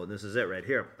incredible, and this is it right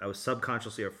here. I was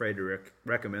subconsciously afraid to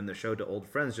recommend the show to old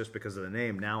friends just because of the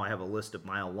name. Now I have a list of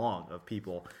mile long of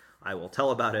people I will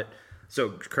tell about it.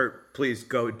 So, Kurt, please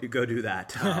go do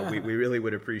that. We really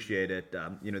would appreciate it.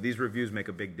 These reviews make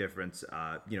a big difference,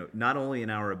 not only in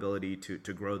our ability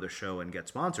to grow the show and get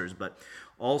sponsors, but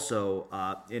also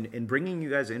in bringing you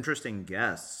guys interesting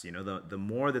guests. The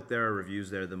more that there are reviews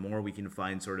there, the more we can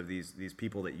find sort of these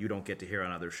people that you don't get to hear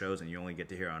on other shows and you only get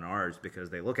to hear on ours because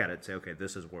they look at it and say, okay,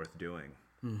 this is worth doing.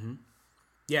 Mm-hmm.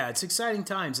 Yeah, it's exciting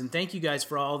times, and thank you guys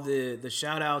for all the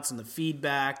shout-outs and the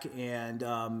feedback and,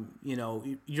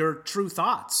 your true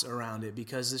thoughts around it,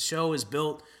 because the show is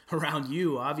built around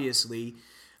you, obviously.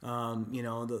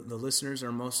 The listeners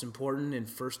are most important and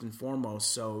first and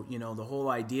foremost. So, the whole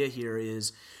idea here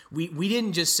is we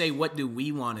didn't just say, what do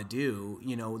we want to do?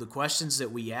 The questions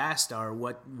that we asked are,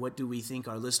 what do we think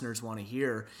our listeners want to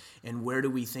hear, and where do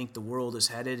we think the world is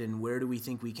headed, and where do we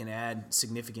think we can add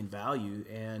significant value?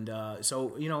 And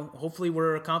hopefully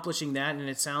we're accomplishing that. And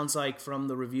it sounds like from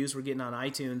the reviews we're getting on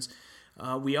iTunes,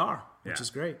 We are, which is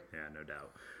great. Yeah, no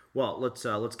doubt. Well,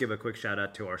 let's give a quick shout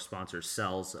out to our sponsor,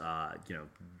 Sells.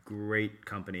 Great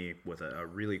company with a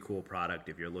really cool product.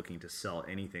 If you're looking to sell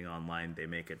anything online, they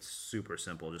make it super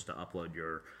simple just to upload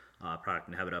your product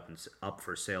and have it up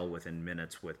for sale within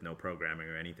minutes with no programming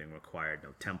or anything required, no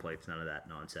templates, none of that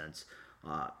nonsense.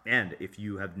 And if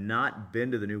you have not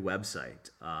been to the new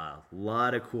website, a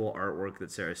lot of cool artwork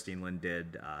that Sarah Steenland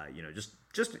did.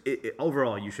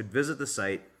 Overall, you should visit the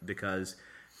site because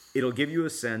it'll give you a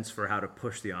sense for how to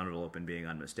push the envelope in being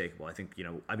unmistakable. I think,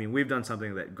 we've done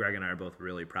something that Greg and I are both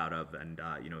really proud of. And,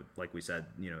 like we said,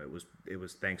 it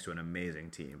was thanks to an amazing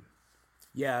team.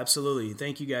 Yeah, absolutely.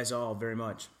 Thank you guys all very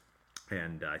much.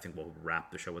 And I think we'll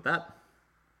wrap the show with that.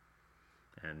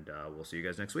 And we'll see you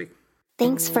guys next week.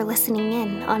 Thanks for listening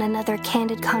in on another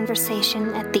candid conversation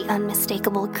at The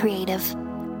Unmistakable Creative.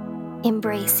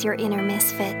 Embrace your inner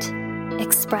misfit.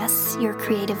 Express your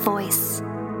creative voice.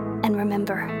 And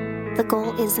remember, the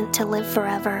goal isn't to live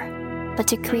forever, but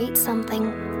to create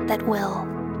something that will.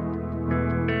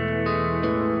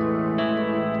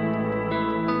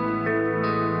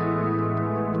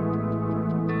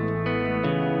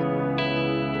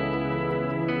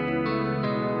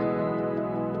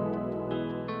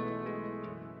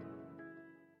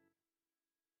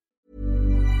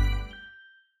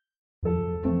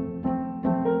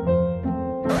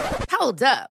 Hold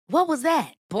up. What was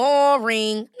that?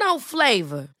 Boring. No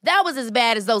flavor. That was as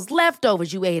bad as those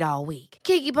leftovers you ate all week.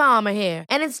 Keke Palmer here,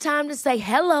 and it's time to say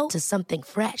hello to something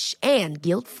fresh and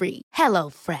guilt-free. Hello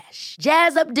Fresh.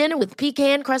 Jazz up dinner with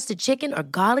pecan-crusted chicken or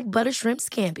garlic butter shrimp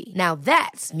scampi. Now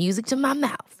that's music to my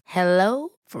mouth. Hello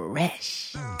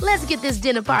Fresh. Let's get this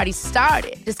dinner party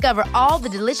started. Discover all the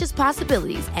delicious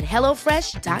possibilities at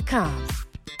HelloFresh.com.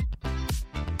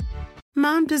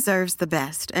 Mom deserves the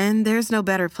best, and there's no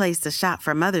better place to shop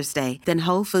for Mother's Day than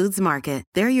Whole Foods Market.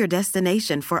 They're your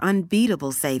destination for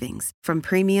unbeatable savings, from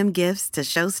premium gifts to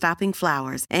show-stopping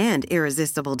flowers and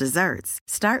irresistible desserts.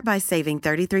 Start by saving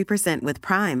 33% with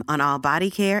Prime on all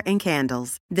body care and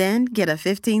candles. Then get a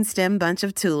 15-stem bunch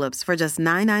of tulips for just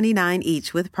 $9.99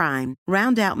 each with Prime.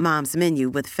 Round out Mom's menu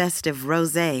with festive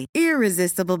rosé,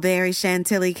 irresistible berry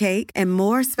chantilly cake, and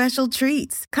more special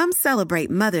treats. Come celebrate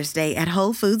Mother's Day at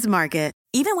Whole Foods Market.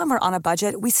 Even when we're on a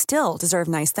budget, we still deserve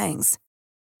nice things.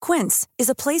 Quince is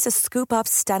a place to scoop up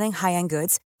stunning high-end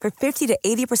goods for 50 to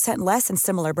 80% less than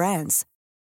similar brands.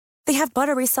 They have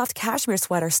buttery soft cashmere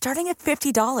sweaters starting at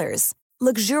 $50,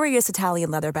 luxurious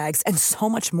Italian leather bags, and so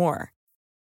much more.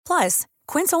 Plus,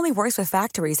 Quince only works with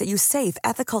factories that use safe,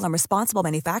 ethical, and responsible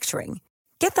manufacturing.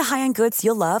 Get the high-end goods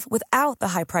you'll love without the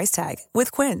high price tag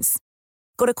with Quince.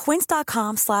 Go to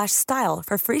quince.com/style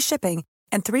for free shipping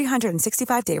and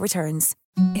 365-day returns.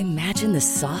 Imagine the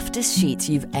softest sheets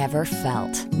you've ever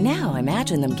felt. Now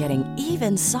imagine them getting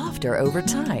even softer over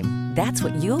time. That's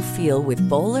what you'll feel with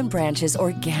Boll & Branch's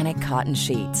organic cotton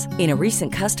sheets. In a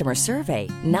recent customer survey,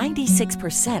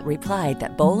 96% replied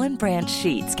that Boll & Branch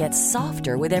sheets get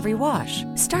softer with every wash.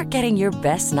 Start getting your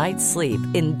best night's sleep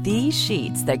in these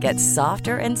sheets that get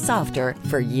softer and softer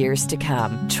for years to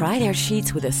come. Try their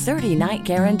sheets with a 30-night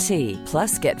guarantee.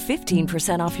 Plus, get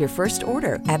 15% off your first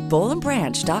order at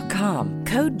bollandbranch.com.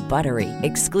 Code BUTTERY.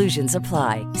 Exclusions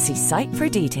apply. See site for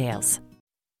details.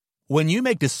 When you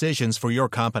make decisions for your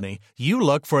company, you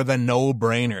look for the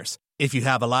no-brainers. If you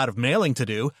have a lot of mailing to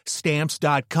do,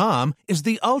 Stamps.com is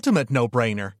the ultimate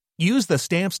no-brainer. Use the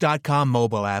Stamps.com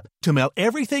mobile app to mail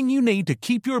everything you need to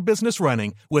keep your business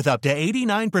running with up to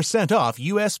 89% off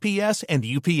USPS and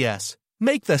UPS.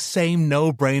 Make the same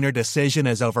no-brainer decision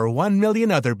as over 1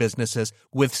 million other businesses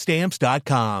with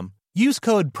Stamps.com. Use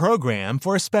code PROGRAM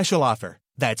for a special offer.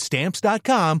 That's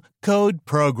Stamps.com, code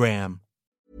PROGRAM.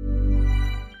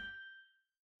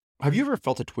 Have you ever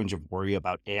felt a twinge of worry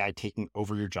about AI taking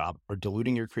over your job or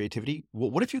diluting your creativity? Well,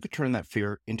 what if you could turn that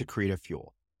fear into creative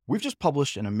fuel? We've just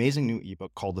published an amazing new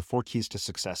ebook called The 4 Keys to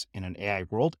Success in an AI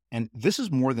World, and this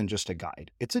is more than just a guide.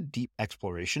 It's a deep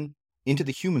exploration into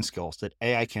the human skills that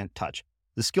AI can't touch,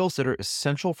 the skills that are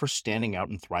essential for standing out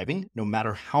and thriving, no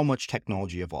matter how much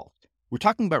technology evolves. We're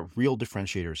talking about real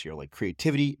differentiators here, like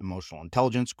creativity, emotional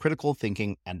intelligence, critical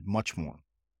thinking, and much more.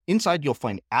 Inside, you'll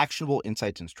find actionable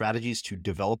insights and strategies to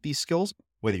develop these skills,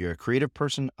 whether you're a creative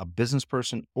person, a business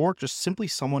person, or just simply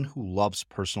someone who loves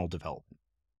personal development.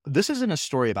 This isn't a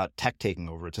story about tech taking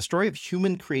over. It's a story of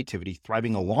human creativity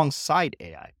thriving alongside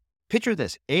AI. Picture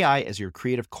this, AI as your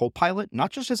creative co-pilot,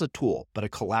 not just as a tool, but a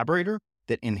collaborator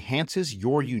that enhances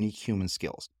your unique human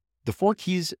skills. The 4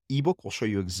 Keys ebook will show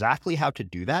you exactly how to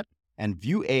do that and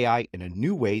view AI in a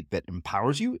new way that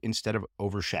empowers you instead of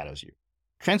overshadows you.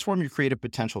 Transform your creative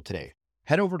potential today.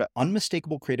 Head over to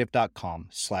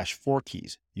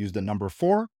unmistakablecreative.com/4keys. Use the number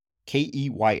 4,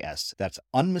 KEYS. That's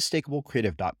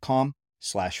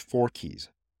unmistakablecreative.com/4keys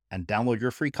and download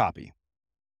your free copy.